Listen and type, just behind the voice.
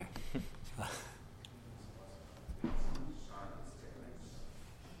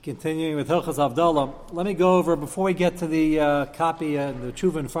Continuing with Hilchos Havdalah, let me go over, before we get to the copy and the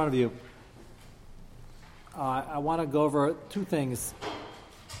tshuva in front of you, I want to go over two things.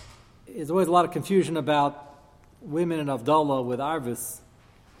 There's always a lot of confusion about women in Havdalah with Arvis.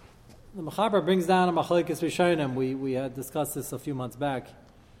 The Mechaber brings down a Machlekes Rishonim. We had discussed this a few months back.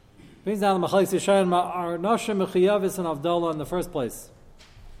 Brings down the Machlekes Rishonim, are Noshim Mechayavis in Havdalah in the first place?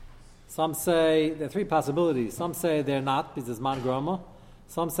 Some say, there are three possibilities. Some say they're not, because it's Man Groma.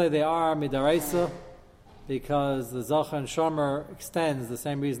 Some say they are midaraisa because the Zachar and Shomer extends the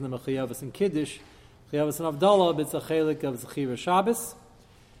same reason the Mechiyavas in Kiddush. Mechiyavas in Havdalah, it's a chelik of Zechira Shabbos.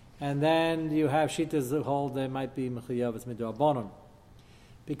 And then you have Shitas who hold they might be Mechiyavas midrabanan.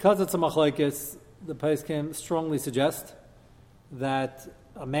 Because it's a machlekes, the Poskim strongly suggest that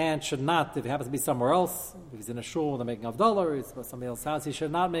a man should not, if he happens to be somewhere else, if he's in a shul and they're making Havdalah, or he's at somebody else's house, he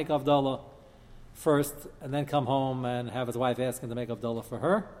should not make Havdalah first and then come home and have his wife ask him to make Havdalah for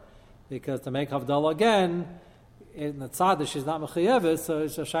her, because to make Havdalah again in the tzad she's not mechayeves, so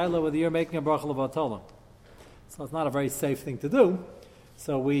it's a shaila whether you're making a bracha levatala. So it's not a very safe thing to do,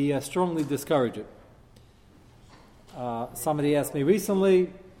 so we strongly discourage it. Somebody asked me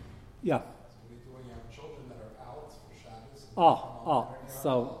recently, yeah.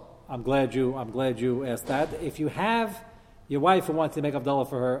 So I'm glad you asked that. If you have your wife who wants to make Havdalah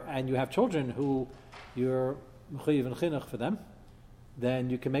for her, and you have children who you're mechuyev and chinuch for them, then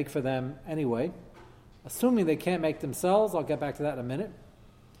you can make for them anyway. Assuming they can't make themselves, I'll get back to that in a minute.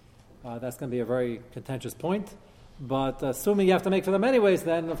 That's going to be a very contentious point. But assuming you have to make for them anyways,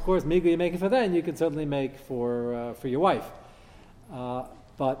 then of course, migu you make it for them, you can certainly make for your wife.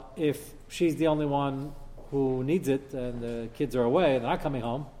 But if she's the only one who needs it, and the kids are away, and they're not coming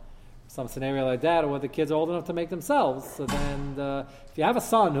home, some scenario like that, or where the kids are old enough to make themselves. So then, if you have a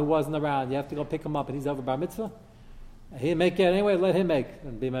son who wasn't around, you have to go pick him up, and he's over bar mitzvah. He'll make it anyway. Let him make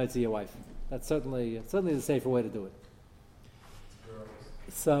and be married to your wife. That's certainly the safer way to do it.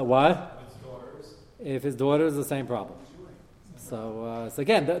 So what? If his daughters, the same problem. So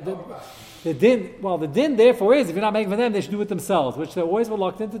again, the din therefore is if you're not making for them, they should do it themselves, which they're always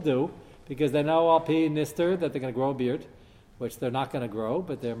reluctant to do because they know al pi nister that they're going to grow a beard, which they're not going to grow,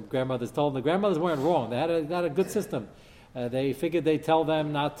 but their grandmothers told them. The grandmothers weren't wrong. They had a good system. They figured they'd tell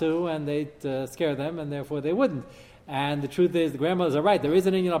them not to, and they'd scare them, and therefore they wouldn't. And the truth is, the grandmothers are right. There is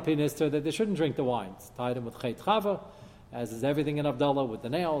an inyan al pi nister that they shouldn't drink the wine. It's tied in with chet chava, as is everything in Havdalah with the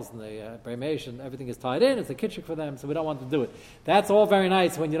nails and the bremesh, and everything is tied in. It's a kitchik for them, so we don't want to do it. That's all very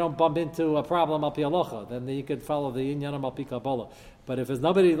nice when you don't bump into a problem al pi halacha. Then you could follow the inyan al pi kabbalah. But if there's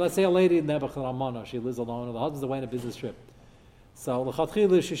nobody, let's say a lady in Nebuchadnezzar Ramana, she lives alone, or the husband's away on a business trip. So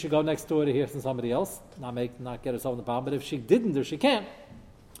l'chatchilu, she should go next door to hear from somebody else, not get herself in the problem. But if she didn't or she can't,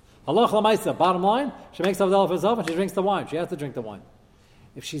 halach l'maisa. Bottom line, she makes Havdalah for herself and she drinks the wine. She has to drink the wine.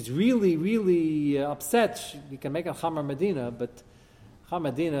 If she's really, really upset, you can make a Chamar Medina, but Chamar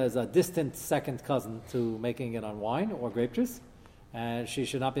Medina is a distant second cousin to making it on wine or grape juice, and she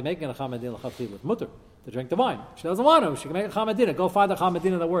should not be making a Chamar Medina with mutter to drink the wine. She doesn't want to. She can make a Chamar Medina. Go find a Chamar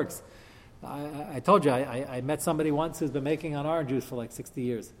Medina that works. I told you, I met somebody once who's been making on orange juice for like 60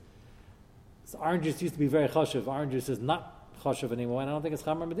 years. So orange juice used to be very choshev. Orange juice is not choshev anymore, and I don't think it's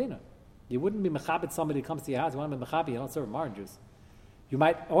Chamar Medina. You wouldn't be mechabit somebody who comes to your house. You want to be mechabit, you don't serve him orange juice. You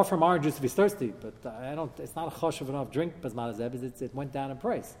might offer him orange juice if he's thirsty, but it's not a choshev enough drink, because it went down in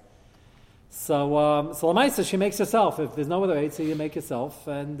price. So Lamaisa, she makes herself. If there's no other aid, so you make yourself.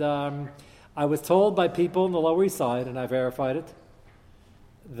 And I was told by people in the Lower East Side, and I verified it,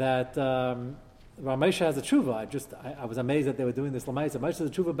 that Ramesha has a tshuva. I was amazed that they were doing this. Lamaisa Ramesha has a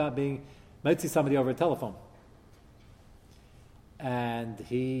tshuva about being might see somebody over a telephone, and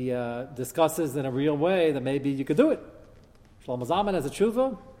he discusses in a real way that maybe you could do it. Shlomo Zalman has a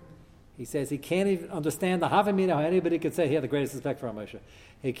tshuva. He says he can't even understand the havamina how anybody could say he had the greatest respect for Ramesha.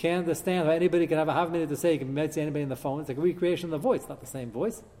 He can't understand how anybody can have a havamina to say he can see anybody in the phone. It's like a recreation of the voice, not the same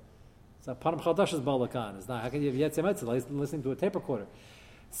voice. So Panam Chadash's Balakan is not. How can you have Yetzim Etzah listening to a tape recorder?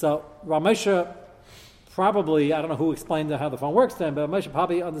 So Ramesha probably, I don't know who explained how the phone works then, but Ramesha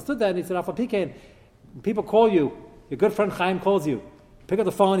probably understood that, and he said, Alpha Pekan, people call you, your good friend Chaim calls you. Pick up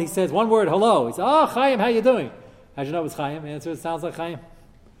the phone, he says one word, hello. He says, oh, Chaim, how you doing? How'd you know it was Chaim? The answer is, it sounds like Chaim.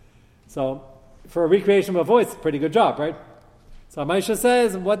 So, for a recreation of a voice, pretty good job, right? So Ramesha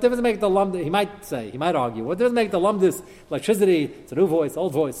says, what difference does it make the lumdis? He might argue, what difference does it make the lumdis? Electricity, it's a new voice,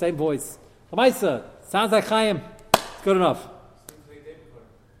 old voice, same voice. Lamaisa, sounds like Chaim, it's good enough.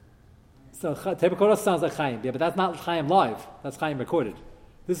 So tape recorder sounds like Chaim, yeah, but that's not Chaim live. That's Chaim recorded.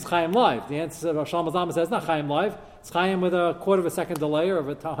 This is Chaim Live. The answer, Shalom Zalman says, not Chaim Live. It's Chaim with a quarter of a second delay or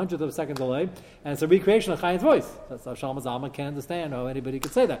a hundredth of a second delay, and it's a recreation of Chaim's voice. That's how Shalom Zalman can understand how anybody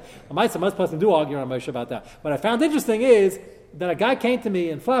could say that. Most person do argue on Moshe about that. What I found interesting is that a guy came to me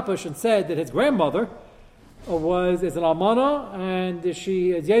in Flatbush and said that his grandmother is an almana, and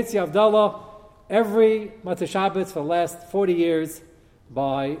she is Yetzi Avdallah every Matzah Shabbos for the last 40 years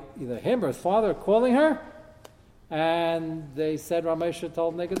by either him or his father calling her, and they said Ramesha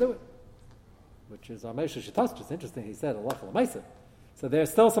told them they could do it, which is Ramesha Shetash. It's interesting, he said Allah Lamaisa. So there's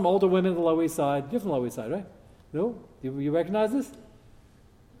still some older women on the Lower East Side. You're from the Lower East Side, right? No? You recognize this?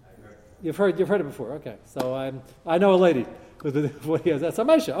 You've heard it before, okay. So I know a lady with 40 years. That's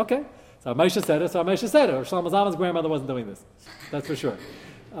Ramesha, okay. So Ramesha said it, Or Shlomo Zalman's grandmother wasn't doing this. That's for sure.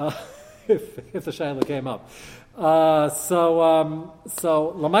 If the Shaila came up. So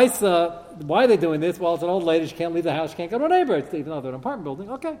Lamaisa, why are they doing this? Well, it's an old lady, she can't leave the house, she can't go to a neighbor, even though they're in an apartment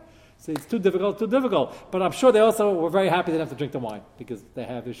building. Okay. So it's too difficult. But I'm sure they also were very happy they didn't have to drink the wine, because they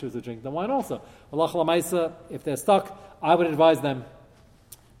have issues with drinking the wine also. Allah Lamaisa, if they're stuck, I would advise them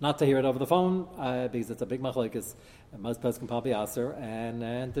not to hear it over the phone, because it's a big machlekes, and most people can probably answer,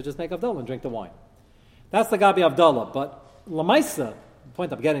 and to just make Avdallah and drink the wine. That's the Gabi Avdallah. But Lamaisa, the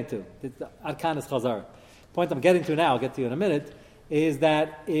point I'm getting to, Adkan is Chazar. The point I'm getting to now, I'll get to you in a minute, is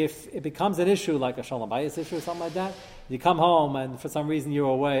that if it becomes an issue like a Shalom Bayis issue or something like that, you come home and for some reason you're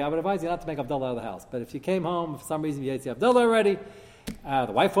away, I would advise you not to make Avdallah out of the house. But if you came home, for some reason you ate the Avdallah already,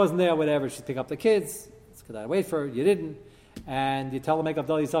 the wife wasn't there, whatever, she'd pick up the kids, could I wait for her? You didn't. And you tell her make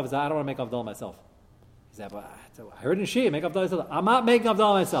Avdallah yourself, he said, I don't want to make Avdallah myself. He said, well, I heard in Shia, make Avdallah yourself. I'm not making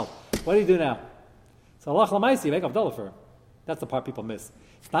Avdallah myself. What do you do now? So Allah Lamaisi, make Avdallah for her. That's the part people miss.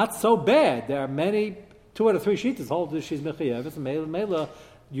 It's not so bad. There are many, 2 out of 3 sheetas hold this she's mechayev. And Mela,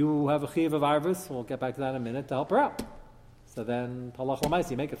 you have a chiyav of arvis. We'll get back to that in a minute to help her out. So then, Allah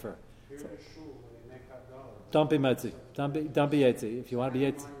Lamaisi, make it for her. So, don't be metzi. Don't be yetzi. If you want to be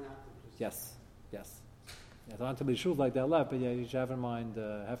yetzi, yes. I don't want to be shuv like that left, but yeah, you should have in mind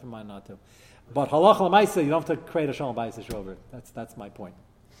not to. But halach l'maisa, you don't have to create a shalom bayis issue over it. That's my point.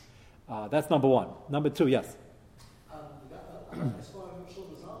 That's number 1. Number 2, yes. As far as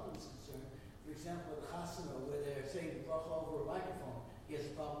Shlomo Zalman is concerned, for example, at Chasana, where they're saying bracha over a microphone, he has a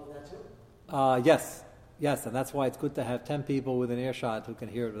problem with that too? Yes, and that's why it's good to have 10 people with an earshot who can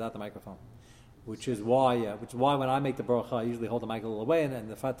hear it without the microphone. Which is why when I make the bracha, I usually hold the mic a little away, and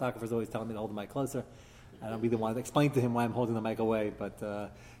the photographer is always telling me to hold the mic closer. I don't really want to explain to him why I'm holding the mic away, but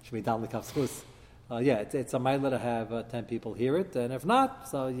should be down the cup schus. It's a mila to have 10 people hear it, and if not,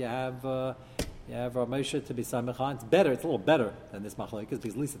 so you have Moshe to be samichan. It's better. It's a little better than this machlekes because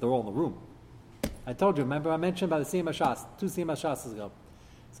at least they're all in the room. I told you. Remember, I mentioned about the Siyam Shas 2 Siyam Shas ago.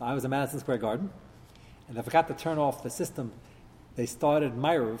 So I was in Madison Square Garden, and I forgot to turn off the system. They started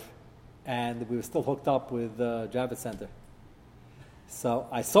Myrov, and we were still hooked up with Javits Center. So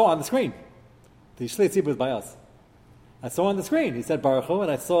I saw on the screen. The Shlei Tzibur was by us. I saw on the screen, he said Baruch Hu, and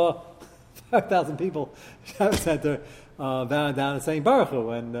I saw 5,000 people Javits Center bowing down and saying Baruch Hu,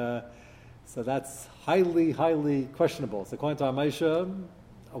 and so that's highly, highly questionable. So according to our Moshe,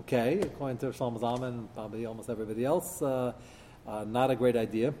 okay. According to Shlomo Zalman, probably almost everybody else, not a great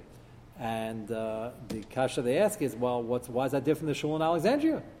idea. And the kasha they ask is, well, why is that different than Shul in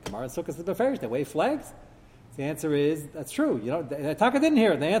Alexandria? Gemara and Sukkot is the Beferish, they wave flags. The answer is, that's true. The Taka didn't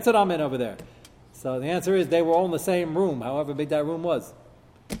hear it. They answered Amen over there. So the answer is they were all in the same room, however big that room was.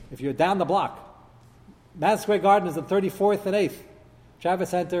 If you're down the block, Madison Square Garden is the 34th and 8th. Javits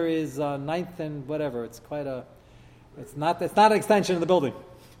Center is 9th and whatever. It's not an extension of the building.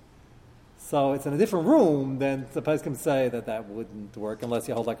 So it's in a different room, then the place can say that wouldn't work unless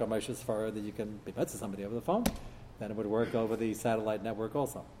you hold like a Moshe Sfar that you can be met to somebody over the phone. Then it would work over the satellite network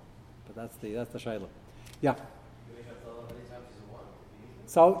also. But that's the shayla. Yeah.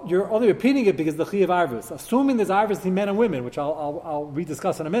 So you're only repeating it because the Chi of Arvus. Assuming there's Arvus between men and women, which I'll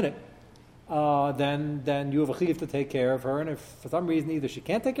rediscuss in a minute, then you have a Chi to take care of her, and if for some reason either she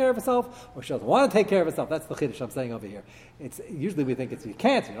can't take care of herself or she doesn't want to take care of herself, that's the Chiddush I'm saying over here. It's usually we think it's you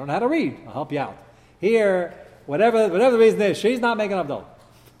can't, you don't know how to read. I'll help you out. Here, whatever the reason is, she's not making Avdallah.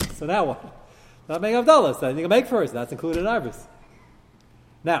 So now what? Not making Avdallah, so then you can make first. That's included in Arvus.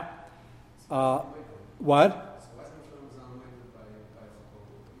 Now, what?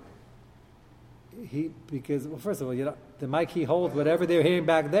 Because first of all, the mic he holds, whatever they're hearing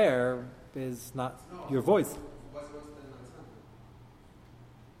back there is not your voice.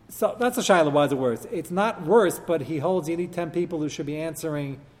 So that's a shayla. Why is it worse? It's not worse, but he holds. You need 10 people who should be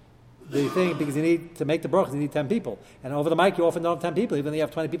answering the thing because you need to make the brachas. You need 10 people, and over the mic you often don't have 10 people, even though you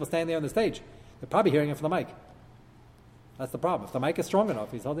have 20 people standing there on the stage. They're probably hearing it from the mic. That's the problem. If the mic is strong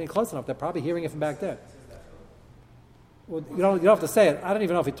enough, he's holding it close enough, they're probably hearing it from back there. Well, you don't have to say it. I don't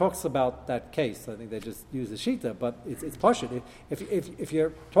even know if he talks about that case. I think they just use the shita, but it's pashut. If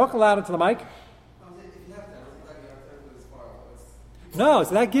you're talking loud into the mic. No,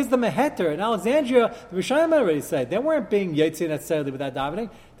 so that gives them a heter. In Alexandria, the Rishonim already said they weren't being yetzi necessarily with that davening.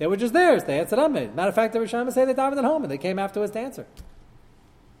 They were just theirs. They answered amen. Matter of fact, the Rishonim say they davened at home and they came afterwards to answer.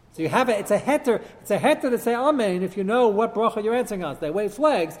 So you have it. It's a heter. It's a heter to say amen if you know what bracha you're answering on. So they wave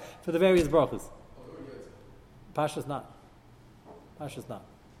flags for the various brachas. Pasha's not. Pasha's not.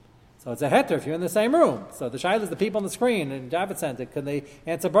 So it's a heter if you're in the same room. So the shayla is the people on the screen in Javits Center. Can they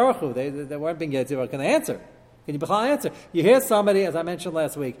answer baruch hu? They weren't being yetzi, but can they answer? Can you answer? You hear somebody, as I mentioned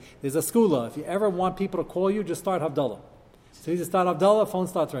last week, there's a skula. If you ever want people to call you, just start Havdalah. So you just start Havdalah, phone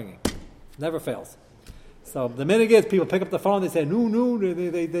starts ringing. Never fails. So the minute is people pick up the phone, they say, no,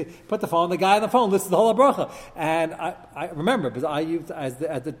 they put the phone, the guy on the phone listens to the whole bracha. And I remember, because I used, as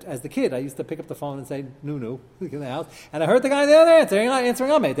the kid, I used to pick up the phone and say, no, in the house. And I heard the guy the other answering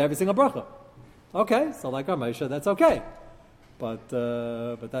Ameh to every single bracha. Okay, so like Ramesha, that's okay. But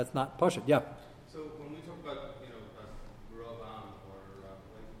that's not Pashut. Yeah. So when we talk about, Rav or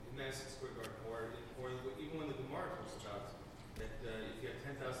like in Madison Square Garden, or even when the Gemara talks about that if you have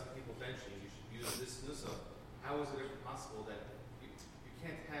 10,000 people benching, you should use this nusach. How is it ever possible that you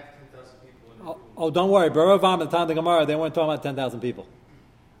can't have 10,000 people in a room? Oh, don't worry. Beravam at the time of the Gemara, they weren't talking about 10,000 people.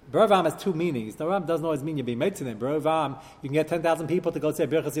 Beravam has two meanings. The Ram doesn't always mean you're being made to them. Beravam, you can get 10,000 people to go say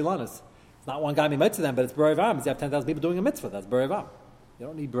Birchas Ilanis. It's not one guy being made to them, but it's Beravam. You have 10,000 people doing a mitzvah. That's Beravam. You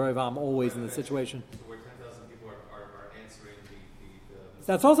don't need Beravam always in the situation. So where 10,000 people are answering the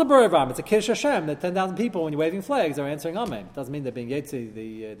That's also Beravam. It's a Kiddush Hashem that 10,000 people, when you're waving flags, are answering Amen. It doesn't mean they're being Yetzi.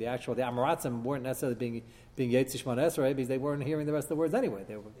 The Amoratzim weren't necessarily being Yetzi Shemona Esrei because they weren't hearing the rest of the words anyway.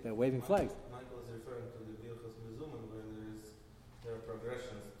 They were waving flags. Michael is referring to the Birchas Mezuman where there are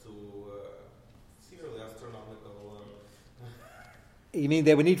progressions to seriously astronomical. You mean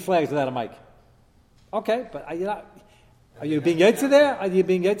they would need flags without a mic? Okay, but are you being Yetzi there? Are you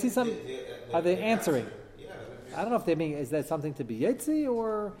being Yetzi some? Are they answering? I don't know if they're being. Is that something to be Yetzi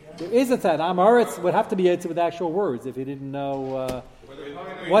or there is a tad? Amoritz would have to be Yetzi with actual words if you didn't know.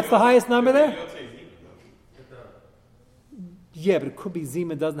 What's the highest number there? Yeah, but it could be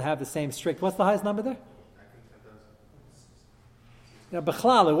Zima doesn't have the same strict. What's the highest number there? Now,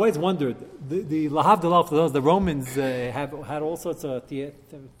 Bechlal, I always wondered, the Lahavdallah for those, the Romans had all sorts of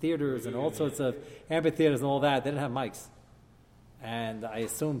theaters and all sorts of amphitheaters and all that. They didn't have mics. And I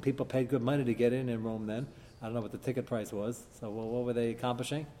assume people paid good money to get in Rome then. I don't know what the ticket price was. So what were they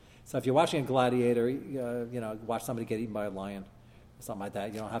accomplishing? So if you're watching a gladiator, watch somebody get eaten by a lion or something like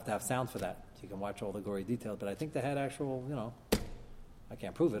that, you don't have to have sound for that. You can watch all the gory details. But I think they had actual, I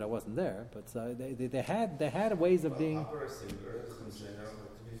can't prove it. I wasn't there, but they had ways of being.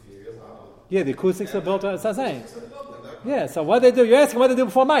 Yeah, the acoustics are built. That's what I'm saying. Yeah. So what they do? You're asking what they do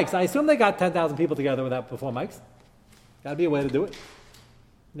before mics. I assume they got 10,000 people together without before mics. Got to be a way to do it.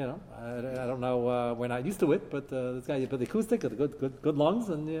 I don't know. We're not used to it, but this guy, you put the acoustic, good lungs,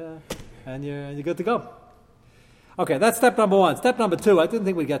 and you're good to go. Okay, that's step number one. Step number two. I didn't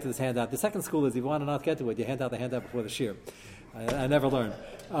think we'd get to this handout. The second school is if you want to not get to it, you hand out the handout before the shir. I never learned.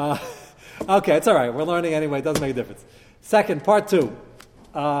 Okay, it's all right. We're learning anyway. It doesn't make a difference. Second, part two.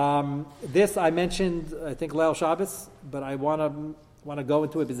 This I mentioned, I think, Leil Shabbos, but I want to go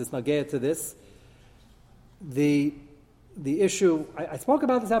into it because it's nagea to this. The issue, I spoke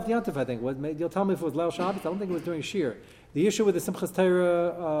about this after Yantif, I think. You'll tell me if it was Leil Shabbos. I don't think it was during shir. The issue with the Simchas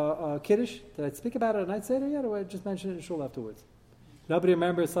Torah Kiddush. Did I speak about it at Night Seder yet, or I just mentioned it in shul afterwards? Nobody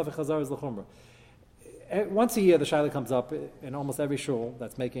remembers Safek Chazar is L'chumra. Once a year, the Shaila comes up in almost every shul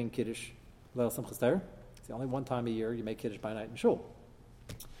that's making Kiddush, Leil Simchas Torah. It's the only one time a year you make Kiddush by night in shul.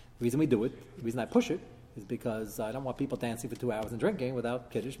 The reason we do it, the reason I push it, is because I don't want people dancing for 2 hours and drinking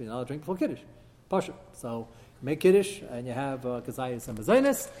without Kiddush, being allowed to drink before Kiddush. Push it. So you make Kiddush, and you have Kazayas and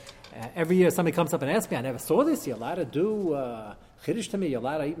Mazainis. Every year somebody comes up and asks me, I never saw this, you're allowed to do Kiddush to me, you're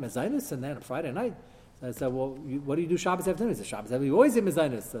allowed to eat Mazainis, and then on Friday night. So I said, well, what do you do Shabbos afternoon? He said, Shabbos afternoon, you always eat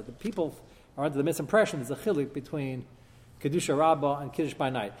Mazainis. So the people are under the misimpression there's a chilik between Kedusha Rabbah and Kiddush by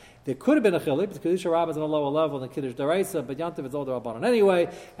night. There could have been a chilik, because Kedusha Rabbah is on a lower level than Kiddush Daraisa, but Yantiv is all the Rabbanon anyway,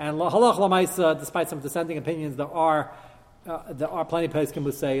 and Halach Lamaisa, despite some dissenting opinions, there are plenty of poskim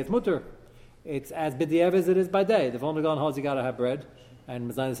who say it's mutter. It's as b'di'ev as it is by day. The Vilna Gaon holds you got to have bread,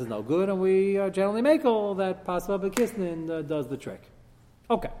 and Mazanis is no good, and we generally make all that Pasva B'Kisnin does the trick.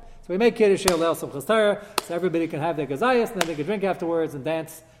 Okay, so we make Kiddush Leil Simchas Torah, so everybody can have their gazayas, and then they can drink afterwards and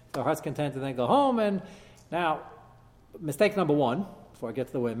dance, their heart's content, and then go home. And now, mistake number one, before I get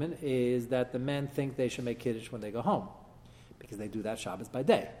to the women, is that the men think they should make Kiddush when they go home. because they do that Shabbos by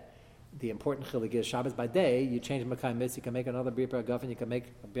day. The important chilik is Shabbos by day, you change Makayim Mitzvah, you can make another Bri Paragafen, you can make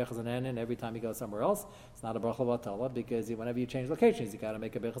a Birchas Anenin every time you go somewhere else. It's not a Bracha Vatala, because whenever you change locations, you got to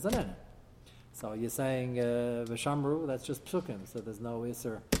make a Birchas Anenin. So you're saying V'shamru, that's just Psukim, so there's no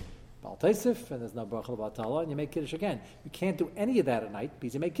Isser Bal Teisif, and there's no Bracha Vatala, and you make Kiddush again. You can't do any of that at night,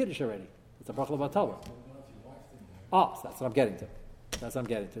 because you make Kiddush already. It's a Bracha Vatala. Oh, so that's what I'm getting to. That's what I'm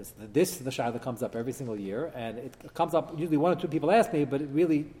getting to. So this is the Shah that comes up every single year, and it comes up, usually one or two people ask me, but it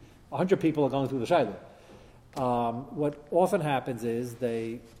really 100 people are going through the Shiloh. What often happens is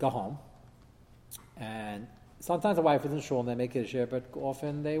they go home, and sometimes the wife is in shul and they make Kiddush here, but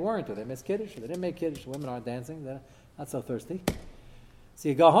often they weren't, or they missed Kiddush, or they didn't make Kiddush. Women aren't dancing, they're not so thirsty. So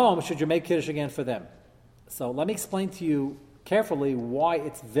you go home, should you make Kiddush again for them? So let me explain to you carefully why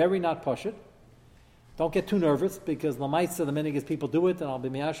it's very not pashut. Don't get too nervous, because Lamaitza, the minig is people do it, and I'll be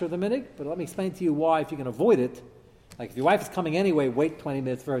miyasher the minig, but let me explain to you why, if you can avoid it. Like if your wife is coming anyway, wait 20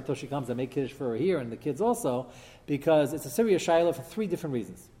 minutes for her till she comes and make Kiddush for her here, and the kids also, because it's a serious shayla for 3 different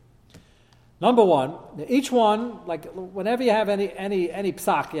reasons. Number one, each one, like whenever you have any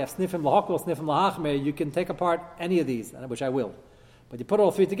psak, you have snifim lahakol, snifim lahachmer, you can take apart any of these, which I will. But you put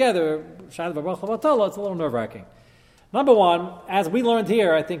all 3 together, shayla v'bracha v'tala, it's a little nerve-wracking. Number one, as we learned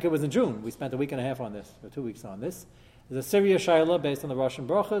here, I think it was in June, we spent a week and a half on this, or 2 weeks on this, there's a serious shayla based on the Russian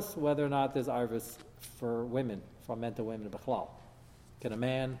brachas, whether or not there's arvis for women, from men to women in Bechlal. Can a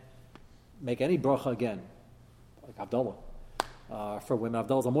man make any bracha again, like Abdullah? For women,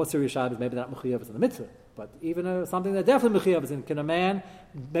 Abdullah's a more serious Shabbos, maybe not Mechiyav in the mitzvah, but even something that definitely Mechiyav is in. Can a man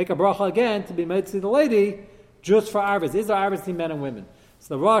make a bracha again to be made to the lady just for Arvis? Is there Arvis between men and women?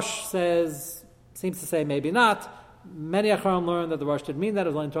 So the Rosh seems to say maybe not. Many Acharon learn that the Rosh didn't mean that. It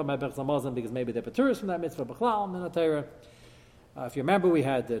was only talking about Bechaz HaMazon because maybe they're Paturis from that mitzvah, Bechlal, Minatayra. If you remember, we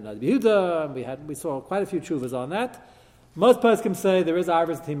had Nabi Yehuda, we saw quite a few tshuvas on that. Most poskim say there is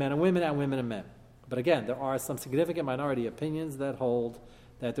arvis between men and women and men. But again, there are some significant minority opinions that hold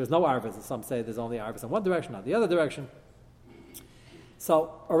that there's no arvis, and some say there's only arvis in one direction, not the other direction.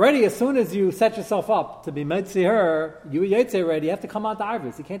 So already, as soon as you set yourself up to be mitzi her, you yetze already, you have to come on to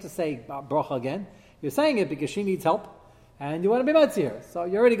arvis. You can't just say bracha again. You're saying it because she needs help, and you want to be mitzi her. So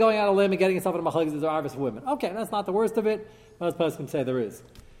you're already going out on a limb and getting yourself into machlokes. There's arvis for women. Okay, that's not the worst of it. Most poskim say there is.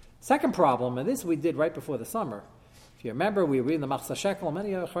 Second problem, and this we did right before the summer. If you remember, we were reading the Machzah Shekel, many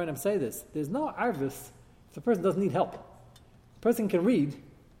Acharonim say this. There's no arvis if the person doesn't need help. The person can read,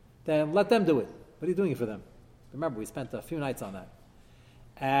 then let them do it. What are you doing it for them? Remember, we spent a few nights on that.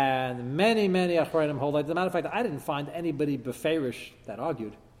 And many Acharonim hold, like, as a matter of fact, I didn't find anybody beferish that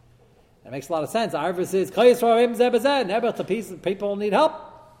argued. That makes a lot of sense. Arvis is, people need help.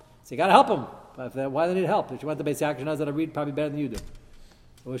 So you got to help them. But why do they need help? If she went to Beis Yaakov, she knows how to read probably better than you do.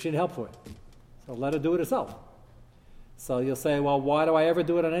 What does she need help for? So let her do it herself. So you'll say, well, why do I ever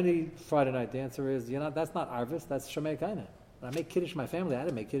do it on any Friday night? The answer is, that's not Arvis, that's Shemei Kaina. When I make Kiddush in my family, I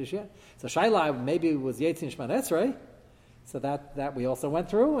didn't make Kiddush yet. So Shaila, maybe it was Yetzin Shman Esrei. So that we also went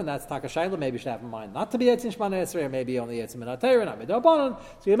through, and that's Taka Shaila, maybe you should have in mind not to be Yetzin Shman Esrei, or maybe only Yetzin Minatayr, not Midobonon.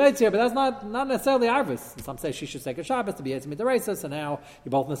 So you made here, but that's not necessarily Arvis. And some say she should take a Shabbos to be Yetzin Midoraisa, so now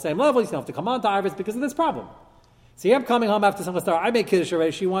you're both on the same level, you still have to come on to Arvis because of this problem. See, I'm coming home after Simchas Torah. I make Kiddush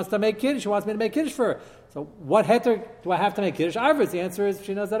already. She wants to make Kiddush. She wants me to make Kiddush for her. So what heter do I have to make Kiddush? Arvis. The answer is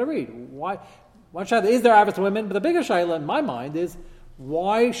she knows how to read. Why? One shayla, is there Arvis to women? But the bigger shayla in my mind is,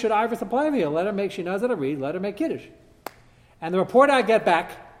 why should Arvis apply here? Let her make, she knows how to read, let her make Kiddush. And the report I get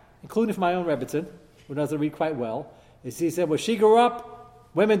back, including from my own Rebbitzin, who knows how to read quite well, is he said, when she grew up,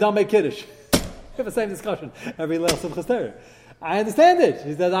 women don't make Kiddush. We have the same discussion every little Simchas Torah. I understand it.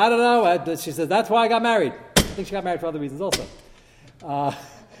 She says, I don't know. She says, that's why I got married. I think she got married for other reasons also.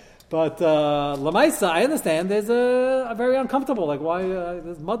 But Lamaisa, I understand there's a very uncomfortable, like why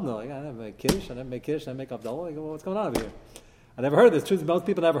there's mudna. Like, I didn't make Kiddush, I didn't make Abdullah. Like, what's going on over here? I never heard of this. Truth, most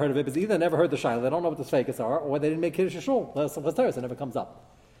people never heard of it, because either they never heard the Shiloh, they don't know what the Sfeikas are, or they didn't make Kiddush Shul. It never comes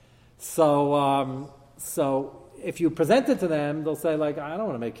up. So if you present it to them, they'll say, like, I don't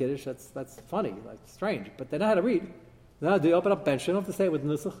want to make Kiddush, that's funny, like strange. But they know how to read. They know how to open up bench. You don't have to say it with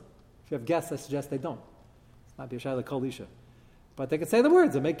Nusach. If you have guests, I suggest they don't. It might be a Shiloh Kol Isha. But they can say the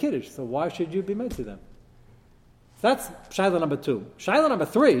words and make Kiddush, so why should you be made to them? So that's Shiloh number 2. Shiloh number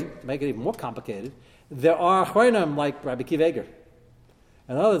 3, to make it even more complicated, there are Achronim like Rabbi Akiva Eiger.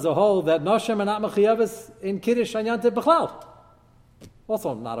 And others who hold that Noshem are not Mechiyavis in Kiddush and Yantiv B'chlal.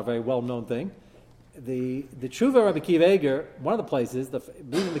 Also not a very well-known thing. The tshuva Rabbi Akiva Eiger, one of the places, the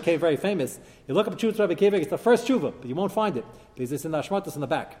reason became very famous, you look up tshuva Rabbi Akiva Eiger, it's the first tshuva, but you won't find it, because it's in the Hashmatos in the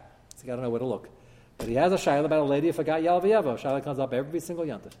back. So you got to know where to look. But he has a shayla about a lady who forgot Yal V'Yevo. Shayla comes up every single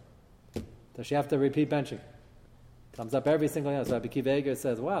Yantiv. Does she have to repeat benching? Comes up every single year. So Rabbi Akiva Eiger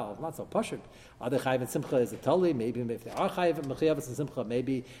says, well, it's not so pashut. Are they chayiv and simcha is a totally? Maybe if they are chayiv and mechiyavas and simcha,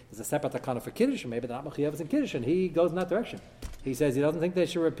 maybe there's a separate takana for kiddush, or maybe they're not mechiyavas and kiddush, and he goes in that direction. He says he doesn't think they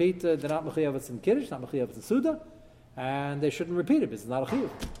should repeat they're not mechiyavas and kiddush, not mechiyavas and suda, and they shouldn't repeat it because it's not a chiyuv.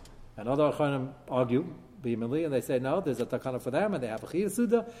 And other acharonim argue vehemently, and they say no, there's a takana for them, and they have a chiyuv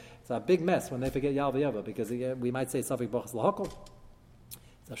suda. It's a big mess when they forget yal v'yava, because we might say safek brachas lahakol.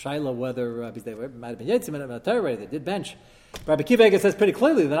 A shaila whether because they might have been yetzim in a Torah, they did bench. Rabbi Akiva Eiger says pretty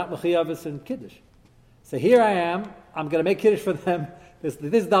clearly they're not mechiyavos in kiddush. So here I am, I'm going to make kiddush for them. This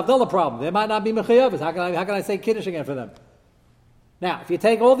is the Avdallah problem. They might not be mechiyavos. How can I say kiddush again for them? Now, if you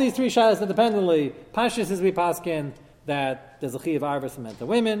take all these three shaylas independently, Pashtus is we paskin that there's a chiyav arvus meant to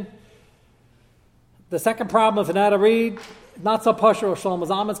women. The second problem, if not a read, not so pashur or Shlomo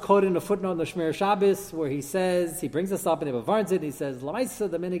Zalman's quoted in a footnote in the Shmir Shabbos where he says, he brings this up and he bavarns it, and he says,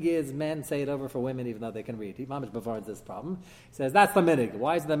 Lamaisa, the minig is men say it over for women even though they can read. He mamish bavarns this problem. He says, that's the minig.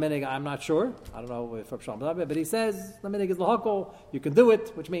 Why is the minig? I'm not sure. I don't know if Shlomo Zalman, but he says, the minig is lahakol. You can do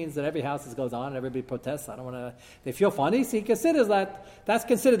it, which means that every house goes on and everybody protests. I don't want to, they feel funny, so he considers that's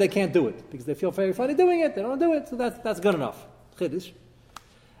considered they can't do it because they feel very funny doing it, they don't do it, so that's good enough. Chiddush.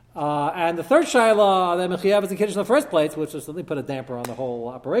 And the third shayla, the mechiyavos and kiddush in the first place, which will certainly put a damper on the whole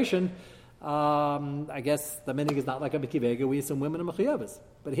operation. I guess the minig is not like a Akiva Eiger. We assume women are mechiyavos.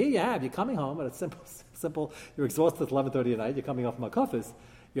 But here you're coming home at a simple. You're exhausted at 11:30 at night. You're coming off makafis.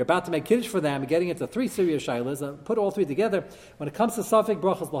 You're about to make kiddush for them, getting into three serious shaylas. Put all three together. When it comes to safek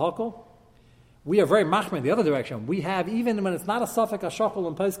brachas lahakol, we are very machmir in the other direction. We have, even when it's not a safek ashakol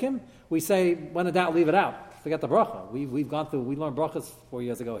and poskim, we say when in doubt, leave it out. Forget the bracha. We've gone through. We learned brachas 4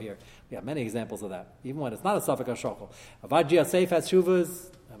 years ago here. We have many examples of that. Even when it's not a safek hashokol. Avad Yasef has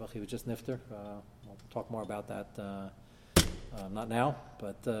shuvas. He was just nifter. We'll talk more about that. Not now,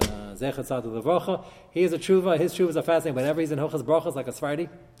 but Zechat Sadu Levrocha. He is a tshuva. His shuvas are fascinating. Whenever he's in Hilchas brachas, like a Sfardi,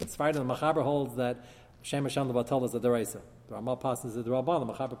 the Machaber holds that Shem Hashem Levatel is a deraisa. The Ramal passes the Rabban,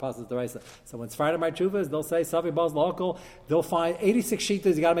 the Machaber passes the deraisa. So when Sfardim write Chuvas, they'll say Savi Baz Lahakol. They'll find 86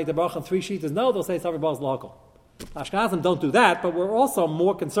 shitas, you got to make the bracha, and 3 shitas. No, they'll say Savi Baz Lahakol. Ashkenazim don't do that, but we're also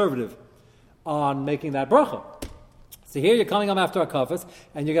more conservative on making that bracha. So here you're coming up after a kafas,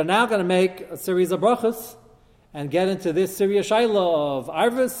 and you're now going to make a series of brachas and get into this serious shayla of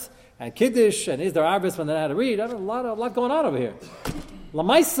arvis and kiddush, and is there arvis when they know how to read? I have a lot going on over here.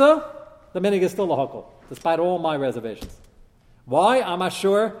 Lamaisa, the minig is still lahakol, despite all my reservations. Why? I'm not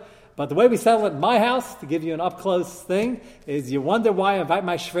sure. But the way we settle it in my house, to give you an up-close thing, is you wonder why I invite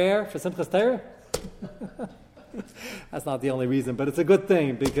my shver for Simchas Torah? That's not the only reason, but it's a good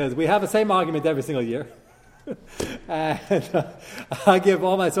thing, because we have the same argument every single year. And I give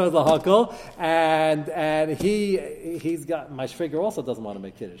all my sons lahakol, and he's got, my shver also doesn't want to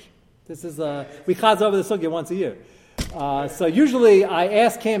make kiddush. This is, we chaz over the sugya once a year. So usually I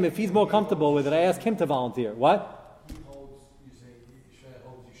ask him if he's more comfortable with it. I ask him to volunteer. What?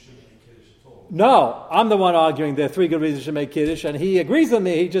 No, I'm the one arguing there are 3 good reasons to make kiddush, and he agrees with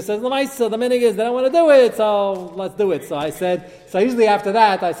me. He just says, "L'maisa, the minig is they don't want to do it, so let's do it." So I said, so usually after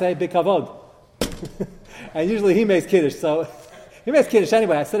that I say bikavod, and usually he makes kiddush. So he makes kiddush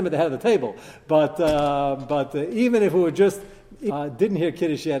anyway. I sit him at the head of the table, but even if we were just didn't hear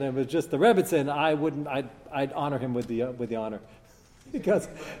kiddush yet, and it was just the Rebbitzin, I'd honor him with the honor, because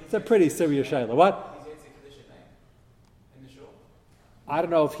it's a pretty serious shayla. What? I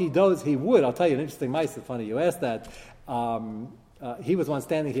don't know if he does. He would. I'll tell you an interesting ma'aseh. Funny you asked that. He was one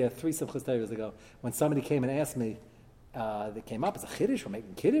standing here 3 Simchas Torah years ago when somebody came and asked me. They came up as a kiddush. We're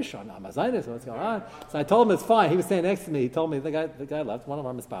making kiddush on Amazonus. What's going on? So I told him it's fine. He was standing next to me. He told me the guy left. One of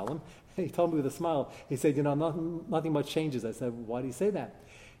our mispalim. He told me with a smile. He said, nothing much changes. I said, why do you say that?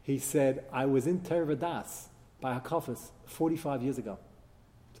 He said, I was in Torah Das by Hakafas 45 years ago.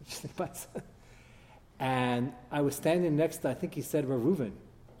 And I was standing next to, I think he said, Rav Reuven.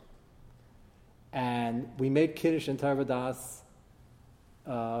 And we made kiddush in Torah Das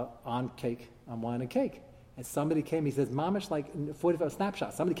on wine and cake. And somebody came, he says, Mamish, like 45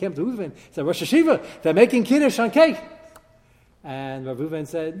 snapshot. Somebody came to Reuven, said, Rosh Hashiva, they're making kiddush on cake. And Rav Reuven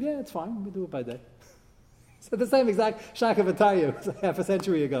said, yeah, it's fine, we do it by day. So the same exact Shaka V'Taya, half a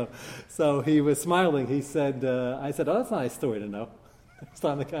century ago. So he was smiling. He said, I said, oh, that's a nice story to know.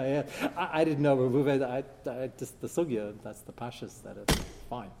 I didn't know Rav Reuven. I just the sugya. That's the pashas. That it's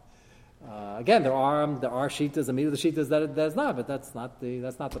fine. Again, there are shitas, and the shitas that there's not, but that's not the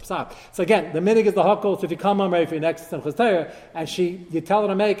psat. So again, the minig is the hakol. So if you come home ready for your next Simchas Torah, and you tell her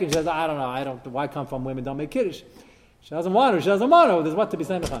to make, and she says, I don't. Why come from women don't make kiddush? She doesn't want to. She doesn't want to. There's what to be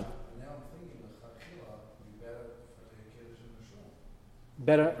saying.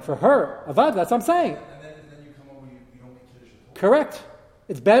 Better for her. Avad. That's what I'm saying. Correct.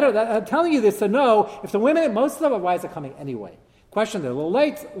 It's better. I'm telling you this to know if the women, most of the wives are coming anyway. Question, they're a little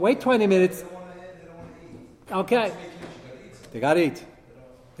late. Wait 20 minutes. They don't want to eat. Okay. They got to eat.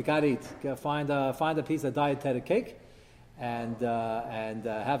 They got to eat. Find a piece of dietetic cake and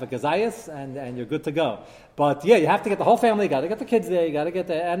have a gazayas and you're good to go. But yeah, you have to get the whole family. You got to get the kids there. You got to get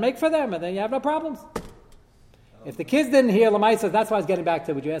there and make for them, and then you have no problems. If the kids didn't hear Lamaisa, that's why I was getting back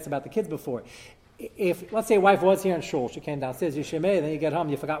to what you asked about the kids before. If, let's say, a wife was here in shul, she came downstairs, Yishimei, then you get home,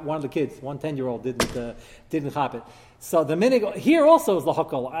 you forgot one of the kids, one 10-year-old didn't chop it. So the minute, here also is the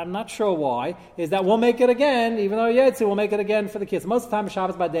hakol, I'm not sure why, is that we'll make it again, even though Yetzi, we'll make it again for the kids. Most of the time,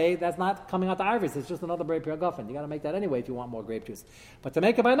 Shabbos by day, that's not coming out to Arvis, it's just another grape guffin. You got to make that anyway if you want more grape juice. But to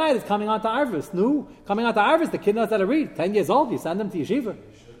make it by night, it's coming on to Arvis. No, coming on to Arvis, the kid knows how to read. 10 years old, you send him to yeshiva.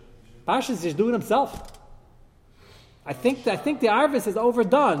 Pashas just do it himself. I think the Arvis is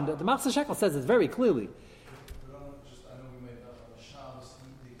overdone. The Machzor Shekel says it very clearly.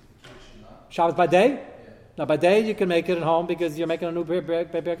 Shabbos by day? Yeah. Now by day you can make it at home because you're making a new Be'er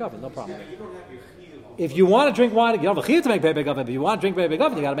Gavin, no problem. You don't have your chiyuv. If you want to drink wine, you don't have a chiyuv to make Be'er Gavin, but if you want to drink Be'er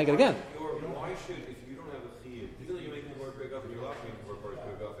Gavin, you got to make it again. Why should, if you don't have a chiyuv, even though you're making more Be'er Gavin, you're allowed to make more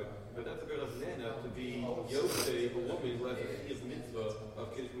Be'er Gavin, but that's a Be'er Gavin to be Yosef, a woman who has a chiyuv mitzvah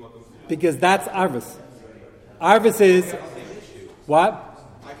of Kiddush Makom. Because that's Arvis. Arvis is what?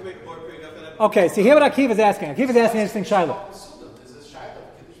 I can make a more Be'er Gavin. Okay, so here what Akiva is asking. Akiva is asking an interesting shiloh.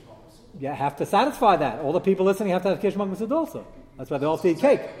 You have to satisfy that. All the people listening have to have Kiddush Makom Masud also. That's why they all eat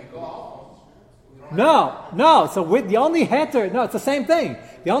cake. No. So with the only heter, no, it's the same thing.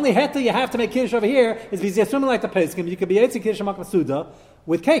 The only heter you have to make Kiddush over here is because you're swimming like the Pesachim. You could be Yetzi Kiddush Makom Masuda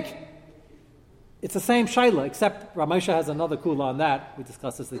with cake. It's the same shaila, except Ramosha has another kula on that. We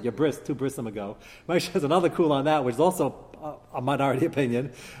discussed this at your bris, 2 brisim ago. Ramosha has another kula on that, which is also a minority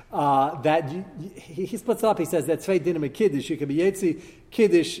opinion. That he splits it up. He says that Tzvei Dinim and Kiddush, you can be Yetzi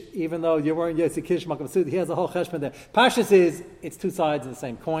Kiddush, even though you weren't Yetzi Kiddush Makom Masud. He has a whole cheshbon there. Pashas is, it's two sides of the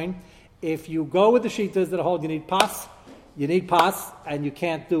same coin. If you go with the shitas that hold, you need pas, and you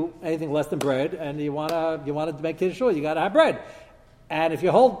can't do anything less than bread, and you want to make Kiddush, sure, you got to have bread. And if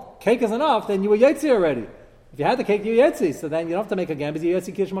you hold cake is enough, then you were Yetzi already. If you had the cake, you were Yetzi. So then you don't have to make again because you're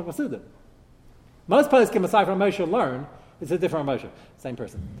Yetzi Kiddush Makom Masuda. Most poskim, aside from Moshe, learn, it's a different Moshe, same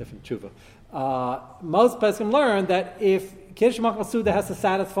person, different tshuva. Most poskim learn that if Kiddush Makom Masuda has to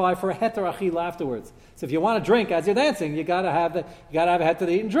satisfy for a heter achila afterwards. So if you want to drink as you're dancing, you got to have a heter to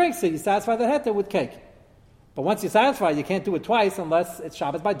eat and drink. So you satisfy the heter with cake. But once you satisfy, you can't do it twice unless it's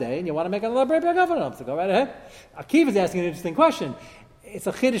Shabbos by day and you want to make another Be'er Gavin. So go right ahead. Akiva is asking an interesting question. It's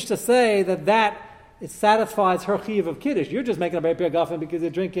a chiddush to say that it satisfies her chiyuv of kiddush. You're just making a Be'er Gavin because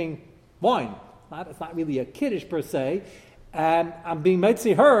you're drinking wine. It's not really a kiddush per se. And I'm being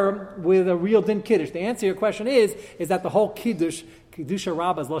mitzi her with a real din kiddush. The answer to your question is that the whole kiddush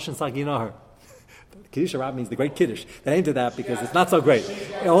rabbah is lashon saginah. Kiddush rabbah means the great kiddush. They ain't do that because it's not so great.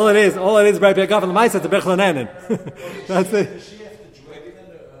 All it is Be'er Gavin. The ma'aseh it's a bechlanenin. That's it.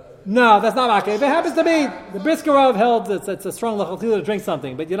 No, that's not okay. If it happens to be, the Briskerov held it's a strong lachatila to drink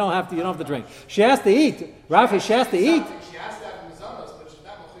something, but you don't have to drink. She has to eat. Rafi, she has to eat. She has to have mizanos, but she's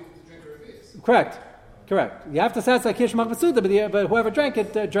not mechuyev to drink her revius. Correct. You have to satisfy Kiddush Makom Masuda, but whoever drank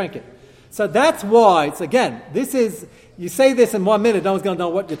it, drank it. So that's why, you say this in 1 minute, no one's going to know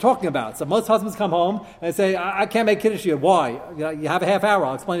what you're talking about. So most husbands come home and say, I can't make Kiddush yet. Why? You have a half hour,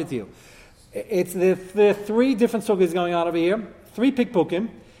 I'll explain it to you. It's the 3 different sugyas going on over here, 3 pikpukim.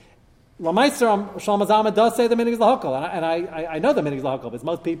 Lamaiser Shlomo Zalman does say the minig is lahakol, and I know the minig is lahakol, because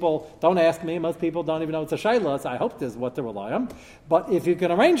most people don't ask me, most people don't even know it's a shayla, so I hope this is what to rely on. But if you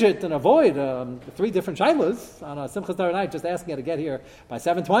can arrange it and avoid 3 different shaylas on a Simchas Torah night, just asking you to get here by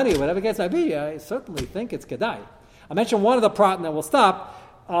 7:20, whatever it gets to be, I certainly think it's kedai. I mentioned one of the prat, and then we'll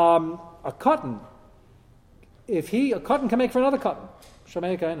stop. A cotton. A cotton can make for another cotton.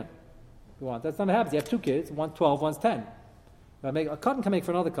 Shomei kaina. You want? That's not what happens. You have 2 kids, one's 12, one's 10. A cotton can make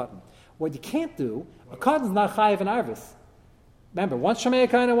for another cotton. What you can't do, a cotton is not chayiv and arvis. Remember, one's shomei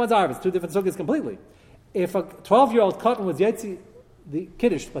kaina, one's arvis, 2 different sugyas completely. If a 12-year-old cotton was yetzi the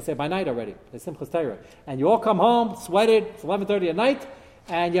kiddush, let's say by night already, the Simchas Torah, and you all come home sweated, it's 11:30 at night,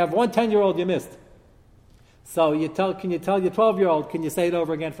 and you have one 10-year-old you missed. So can you tell your 12-year-old, can you say it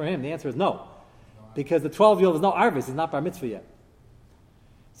over again for him? The answer is no, because the 12-year-old is no arvis, he's not bar mitzvah yet.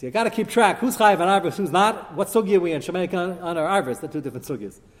 So you got to keep track who's chayiv and arvis, who's not. What sugya we in shomei kaina or arvis? The 2 different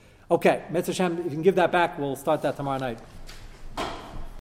sugyas. Okay, Mitzvah Hashem, if you can give that back, we'll start that tomorrow night.